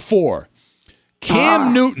number 4.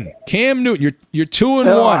 Cam Newton. You're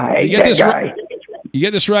 2-1. You get this right. You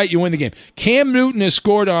get this right, you win the game. Cam Newton has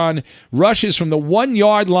scored on rushes from the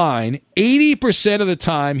 1-yard line 80% of the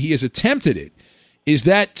time he has attempted it. Is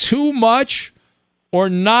that too much or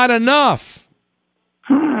not enough?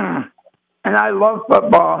 And I love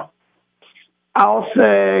football. I'll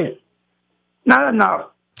say not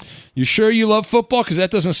enough. You sure you love football? Because that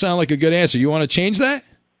doesn't sound like a good answer. You want to change that?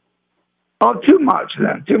 Oh, too much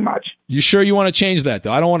then. Too much. You sure you want to change that,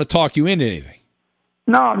 though? I don't want to talk you into anything.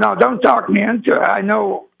 No, don't talk me into it. I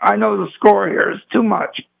know the score here is too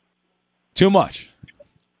much. Too much?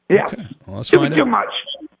 Yeah. Okay. Well, let's find out. Too much.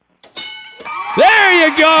 There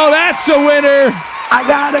you go. That's a winner. I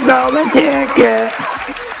got a golden ticket.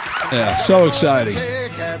 Yeah, so exciting.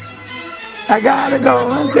 I got a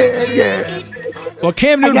golden ticket. Well,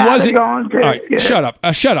 Cam Newton wasn't. All right,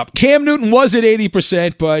 shut up. Cam Newton was at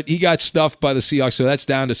 80%, but he got stuffed by the Seahawks, so that's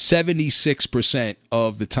down to 76%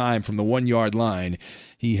 of the time from the 1-yard line.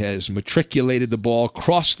 He has matriculated the ball,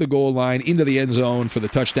 crossed the goal line, into the end zone for the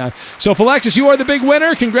touchdown. So, Alexis, you are the big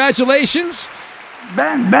winner. Congratulations.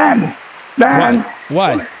 Ben.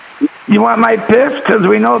 What? You want my pick? Because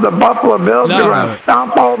we know the Buffalo Bills are going to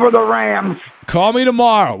stomp over the Rams. Call me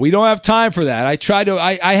tomorrow. We don't have time for that.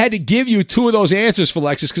 I had to give you 2 of those answers,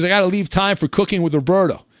 Alexis, because I got to leave time for Cooking with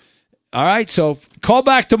Roberto. All right, so call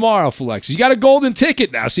back tomorrow, Alexis. You got a golden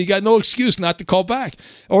ticket now, so you got no excuse not to call back.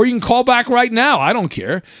 Or you can call back right now. I don't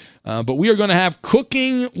care. But we are going to have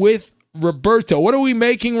Cooking with Roberto. What are we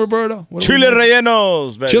making, Roberto? Chili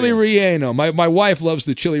rellenos, baby. Chili relleno. My wife loves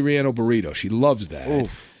the chili relleno burrito. She loves that.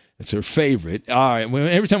 Oof. It's her favorite. All right.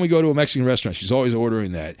 Every time we go to a Mexican restaurant, she's always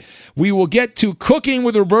ordering that. We will get to Cooking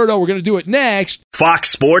with Roberto. We're going to do it next.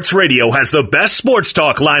 Fox Sports Radio has the best sports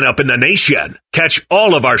talk lineup in the nation. Catch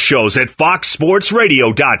all of our shows at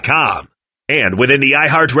foxsportsradio.com. And within the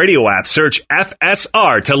iHeartRadio app, search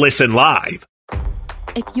FSR to listen live.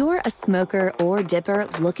 If you're a smoker or dipper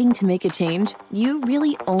looking to make a change, you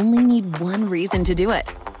really only need one reason to do it.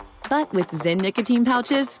 But with Zyn nicotine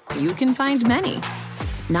pouches, you can find many.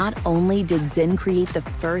 Not only did Zyn create the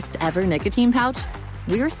first ever nicotine pouch,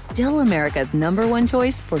 we're still America's #1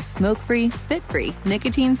 choice for smoke-free, spit-free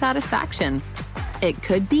nicotine satisfaction. It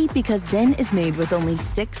could be because Zyn is made with only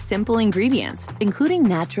 6 simple ingredients, including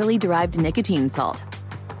naturally derived nicotine salt.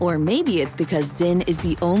 Or maybe it's because Zyn is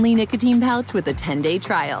the only nicotine pouch with a 10-day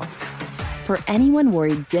trial. For anyone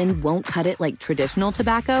worried Zyn won't cut it like traditional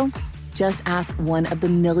tobacco, just ask one of the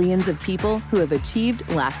millions of people who have achieved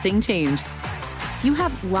lasting change. You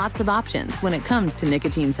have lots of options when it comes to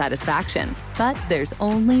nicotine satisfaction, but there's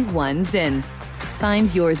only one Zyn.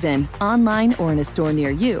 Find your Zyn online or in a store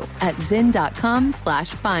near you at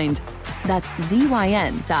zyn.com/find. That's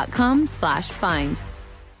ZYN.com/find.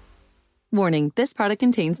 Warning, this product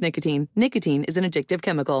contains nicotine. Nicotine is an addictive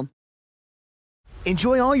chemical.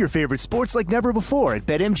 Enjoy all your favorite sports like never before at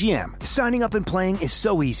BetMGM. Signing up and playing is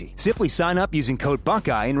so easy. Simply sign up using code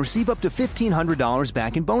Buckeye and receive up to $1,500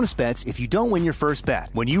 back in bonus bets if you don't win your first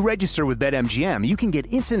bet. When you register with BetMGM, you can get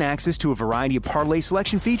instant access to a variety of parlay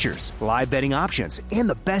selection features, live betting options, and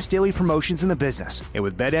the best daily promotions in the business. And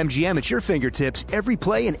with BetMGM at your fingertips, every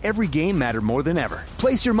play and every game matter more than ever.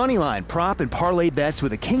 Place your moneyline, prop, and parlay bets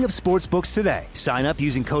with the king of sportsbooks today. Sign up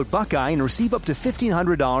using code Buckeye and receive up to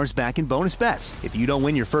 $1,500 back in bonus bets if you don't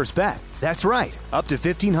win your first bet. That's right, up to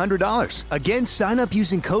 $1,500. Again, sign up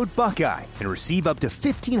using code Buckeye and receive up to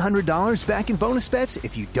 $1,500 back in bonus bets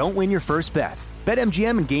if you don't win your first bet.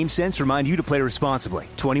 BetMGM and GameSense remind you to play responsibly.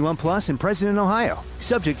 21 plus and present in Ohio.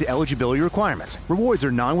 Subject to eligibility requirements. Rewards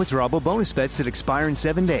are non-withdrawable bonus bets that expire in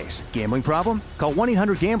 7 days. Gambling problem? Call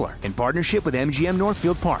 1-800-GAMBLER in partnership with MGM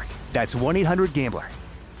Northfield Park. That's 1-800-GAMBLER.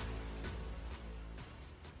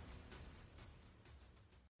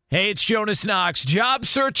 Hey, it's Jonas Knox. Job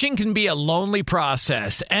searching can be a lonely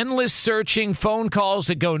process. Endless searching, phone calls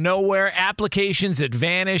that go nowhere, applications that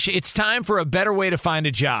vanish. It's time for a better way to find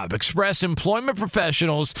a job. Express Employment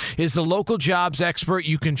Professionals is the local jobs expert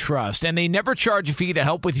you can trust, and they never charge a fee to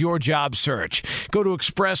help with your job search. Go to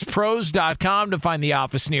expresspros.com to find the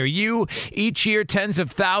office near you. Each year, tens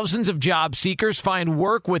of thousands of job seekers find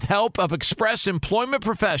work with help of Express Employment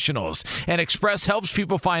Professionals, and Express helps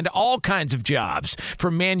people find all kinds of jobs,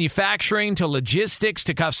 from manufacturing to logistics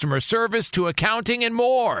to customer service to accounting and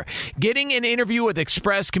more. Getting an interview with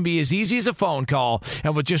Express can be as easy as a phone call,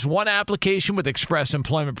 and with just one application with Express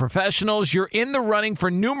Employment Professionals, you're in the running for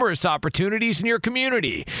numerous opportunities in your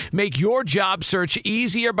community. Make your job search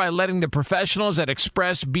easier by letting the professionals at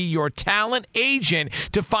Express be your talent agent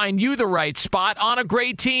to find you the right spot on a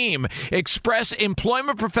great team. Express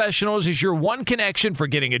Employment Professionals is your one connection for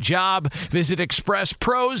getting a job. Visit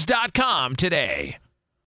expresspros.com today.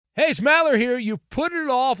 Hey, it's Maller here. You've put it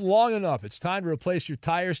off long enough. It's time to replace your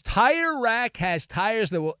tires. Tire Rack has tires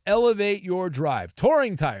that will elevate your drive.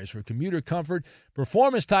 Touring tires for commuter comfort,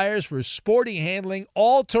 performance tires for sporty handling,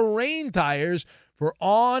 all-terrain tires for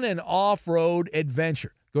on- and off-road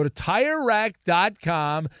adventure. Go to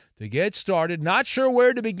TireRack.com to get started. Not sure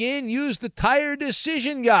where to begin? Use the Tire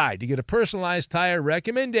Decision Guide to get a personalized tire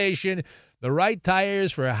recommendation. The right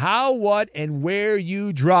tires for how, what, and where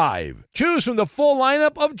you drive. Choose from the full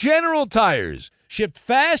lineup of General Tires. Shipped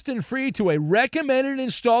fast and free to a recommended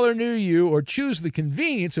installer near you, or choose the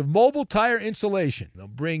convenience of mobile tire installation. They'll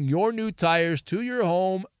bring your new tires to your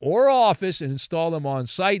home or office and install them on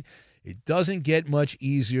site. It doesn't get much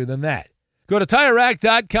easier than that. Go to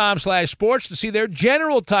TireRack.com/sports to see their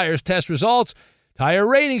General Tires test results. tire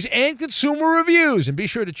ratings, and consumer reviews. And be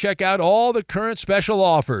sure to check out all the current special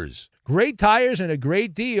offers. Great tires and a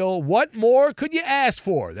great deal. What more could you ask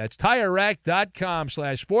for? That's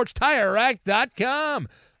TireRack.com/sports. TireRack.com.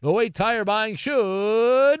 The way tire buying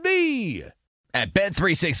should be. At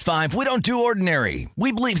Bet365, we don't do ordinary.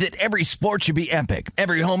 We believe that every sport should be epic.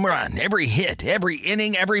 Every home run, every hit, every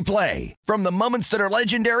inning, every play. From the moments that are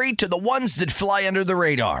legendary to the ones that fly under the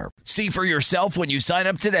radar. See for yourself when you sign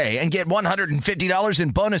up today and get $150 in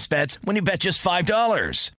bonus bets when you bet just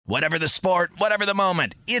 $5. Whatever the sport, whatever the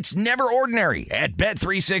moment, it's never ordinary at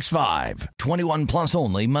Bet365. 21 plus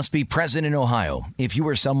only. Must be present in Ohio. If you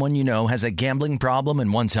or someone you know has a gambling problem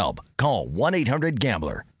and wants help, call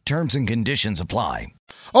 1-800-GAMBLER. Terms and conditions apply.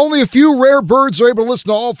 Only a few rare birds are able to listen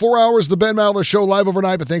to all 4 hours of the Ben Maller Show live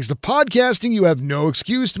overnight, but thanks to podcasting, you have no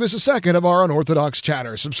excuse to miss a second of our unorthodox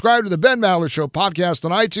chatter. Subscribe to the Ben Maller Show podcast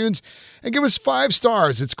on iTunes and give us 5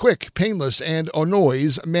 stars. It's quick, painless, and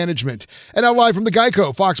noise management. And now live from the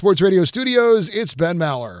Geico Fox Sports Radio studios, it's Ben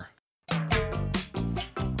Maller.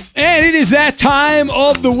 And it is that time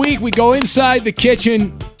of the week. We go inside the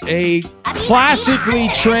kitchen. A classically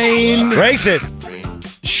trained racist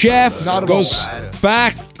chef goes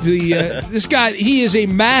back to the this guy. He is a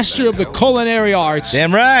master of the culinary arts.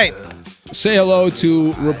 Damn right. Say hello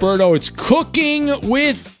to Roberto. It's Cooking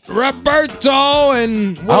with Roberto.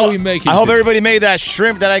 And what are we making? I hope everybody made that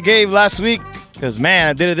shrimp that I gave last week, because man,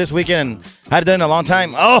 I did it this weekend and hadn't done it in a long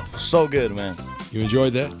time. Oh, so good, man. You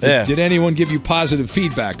enjoyed that? Yeah. Did anyone give you positive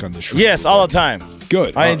feedback on the shrimp? Yes, all the time.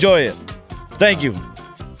 Good. I enjoy it. Thank you.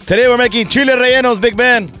 Today we're making chile rellenos, Big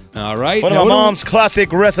Ben. All right. One of my mom's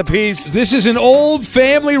classic recipes. This is an old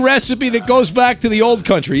family recipe that goes back to the old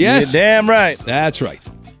country, yes? You're damn right. That's right.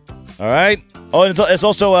 All right. Oh, and it's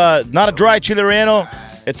also not a dry chile relleno.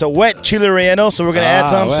 It's a wet chile relleno, so we're going to add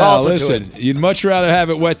some salsa to it. You'd much rather have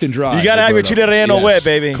it wet than dry. You got to have your chile relleno wet,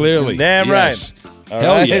 baby. Clearly. Damn yes. right. All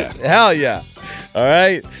Hell right. yeah. Hell yeah. All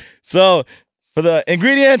right. So for the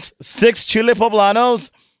ingredients, 6 chile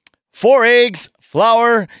poblanos, 4 eggs,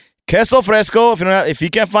 flour, queso fresco. If you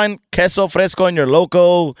can't find queso fresco in your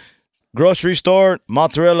local grocery store,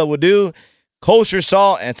 mozzarella would do. Kosher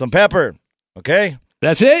salt and some pepper. Okay?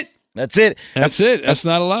 That's it? That's it. That's it. That's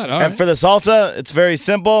not a lot. All and right. for the salsa, it's very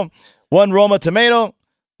simple. 1 Roma tomato,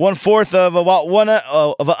 1/4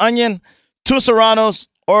 of an onion, 2 serranos,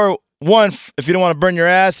 or 1 if you don't want to burn your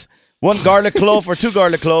ass. 1 garlic clove or 2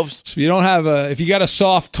 garlic cloves. So you don't have if you got a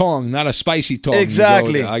soft tongue, not a spicy tongue.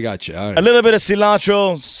 Exactly. I got you. All right. A little bit of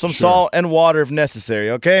cilantro, some salt, and water if necessary,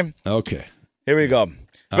 okay? Okay. Here we go.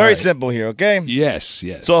 Very simple here, okay? Yes.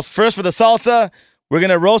 So first for the salsa, we're going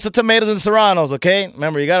to roast the tomatoes and the serranos, okay?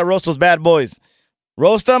 Remember, you got to roast those bad boys.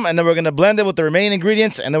 Roast them, and then we're going to blend it with the remaining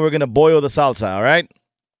ingredients, and then we're going to boil the salsa, all right?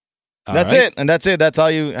 That's it. And that's it. That's how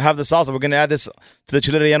you have the salsa. We're going to add this to the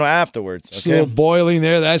chile relleno afterwards. Okay? Just a little boiling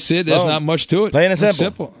there. That's it. There's not much to it. Plain and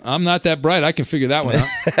simple. I'm not that bright. I can figure that one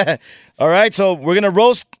out. All right. So we're going to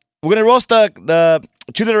roast the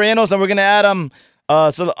chile rellenos, and we're going to add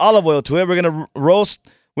some olive oil to it. We're going to roast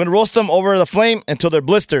them over the flame until they're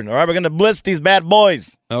blistered. All right. We're going to blister these bad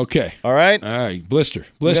boys. Okay. All right. Blister.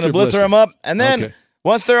 We're going to blister them up, and then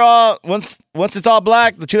once once it's all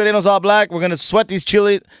black, the chile rellenos all black, we're gonna sweat these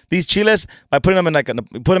chiles by putting them in a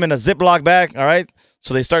Ziploc bag. All right,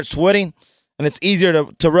 so they start sweating, and it's easier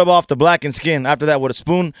to rub off the blackened skin. After that, with a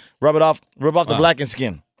spoon, rub off the blackened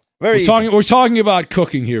skin. Very easy. We're talking about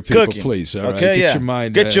cooking here, people. Cooking. Please, all right. Okay, Get your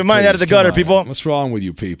mind. Get your mind out of the gutter, people. What's wrong with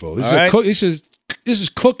you people? This is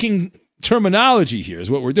cooking terminology. Here is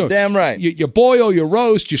what we're doing. Damn right. You boil, you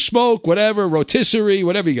roast, you smoke, whatever, rotisserie,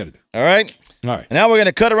 whatever you got to do. All right. All right. And now we're going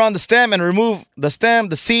to cut around the stem and remove the stem,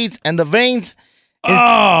 the seeds, and the veins.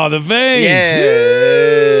 The veins. Yeah.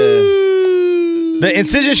 The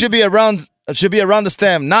incision should be around the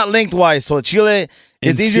stem, not lengthwise. So the chile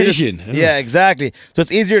is easier to. Yeah, exactly. So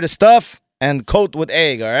it's easier to stuff and coat with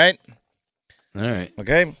egg. All right. All right.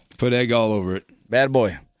 Okay. Put egg all over it. Bad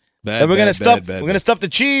boy. Bad. Then we're gonna stuff. We're gonna stuff the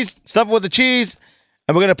cheese. Stuff it with the cheese.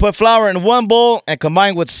 And we're going to put flour in 1 bowl and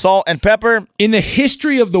combine with salt and pepper. In the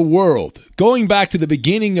history of the world, going back to the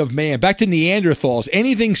beginning of man, back to Neanderthals,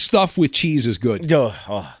 anything stuffed with cheese is good.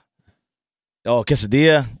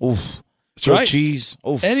 Quesadilla. Oof. That's right. Cheese.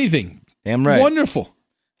 Oof. Anything. Damn right. Wonderful.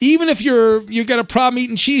 Even if you've got a problem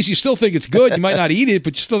eating cheese, you still think it's good. You might not eat it,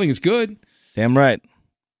 but you still think it's good. Damn right.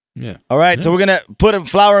 Yeah. All right, so we're going to put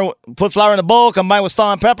flour in the bowl, combine with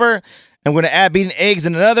salt and pepper, and we're going to add beaten eggs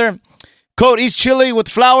in another. Coat each chili with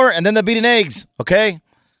flour and then the beaten eggs, okay?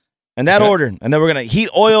 In that order. And then we're going to heat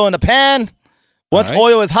oil in the pan. Once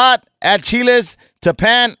oil is hot, add chiles to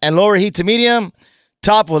pan and lower heat to medium.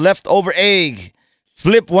 Top with leftover egg.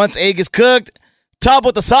 Flip once egg is cooked. top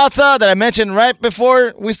with the salsa that I mentioned right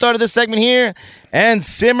before we started this segment here, and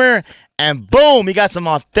simmer, and boom, you got some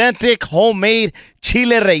authentic homemade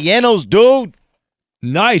chile rellenos, dude.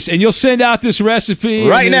 Nice. And you'll send out this recipe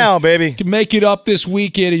right now, baby. You can make it up this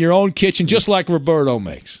weekend in your own kitchen, just like Roberto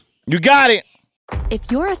makes. You got it.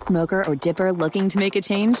 If you're a smoker or dipper looking to make a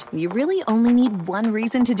change, you really only need one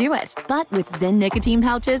reason to do it. But with Zyn nicotine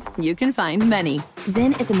pouches, you can find many.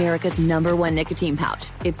 Zyn is America's #1 nicotine pouch.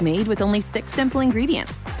 It's made with only 6 simple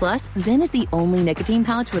ingredients. Plus, Zyn is the only nicotine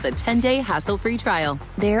pouch with a 10-day hassle-free trial.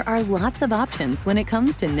 There are lots of options when it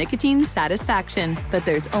comes to nicotine satisfaction, but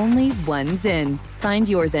there's only one Zyn. Find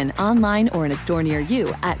your Zyn online or in a store near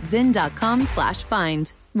you at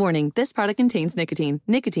zyn.com/find. Warning, this product contains nicotine.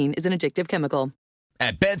 Nicotine is an addictive chemical.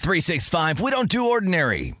 At Bet365, we don't do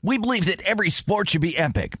ordinary. We believe that every sport should be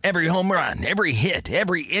epic. Every home run, every hit,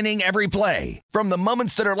 every inning, every play. From the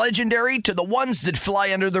moments that are legendary to the ones that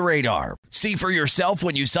fly under the radar. See for yourself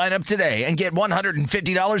when you sign up today and get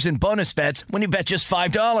 $150 in bonus bets when you bet just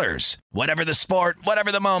 $5. Whatever the sport,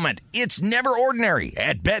 whatever the moment, it's never ordinary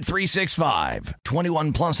at Bet365.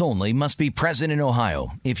 21 plus only. Must be present in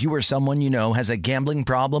Ohio. If you or someone you know has a gambling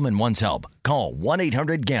problem and wants help, call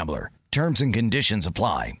 1-800-GAMBLER. Terms and conditions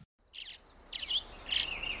apply.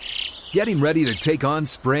 Getting ready to take on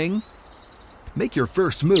spring? Make your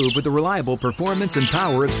first move with the reliable performance and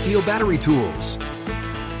power of Steel battery tools.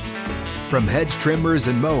 From hedge trimmers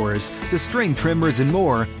and mowers to string trimmers and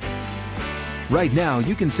more, right now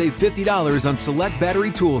you can save $50 on select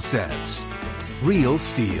battery tool sets. Real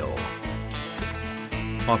Steel.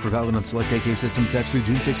 Offer valid on select AK system sets through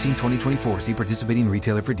June 16, 2024. See participating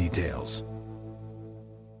retailer for details.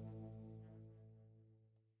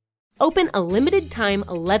 Open a limited-time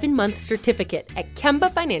 11-month certificate at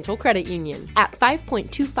Kemba Financial Credit Union. At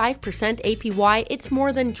 5.25% APY, it's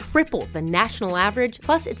more than triple the national average,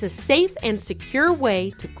 plus it's a safe and secure way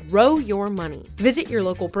to grow your money. Visit your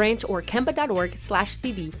local branch or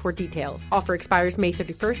kemba.org/cb for details. Offer expires May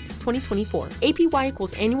 31st, 2024. APY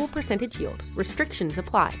equals annual percentage yield. Restrictions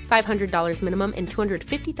apply. $500 minimum and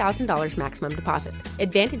 $250,000 maximum deposit.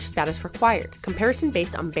 Advantage status required. Comparison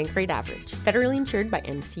based on bank rate average. Federally insured by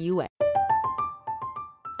NCUA.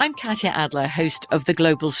 I'm Katya Adler, host of The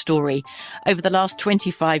Global Story. Over the last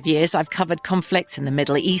 25 years, I've covered conflicts in the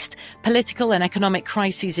Middle East, political and economic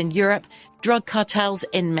crises in Europe, drug cartels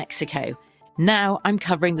in Mexico. Now I'm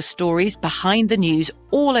covering the stories behind the news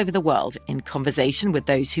all over the world in conversation with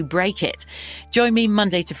those who break it. Join me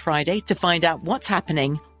Monday to Friday to find out what's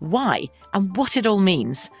happening, why, and what it all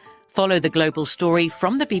means. Follow The Global Story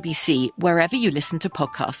from the BBC wherever you listen to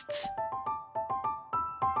podcasts.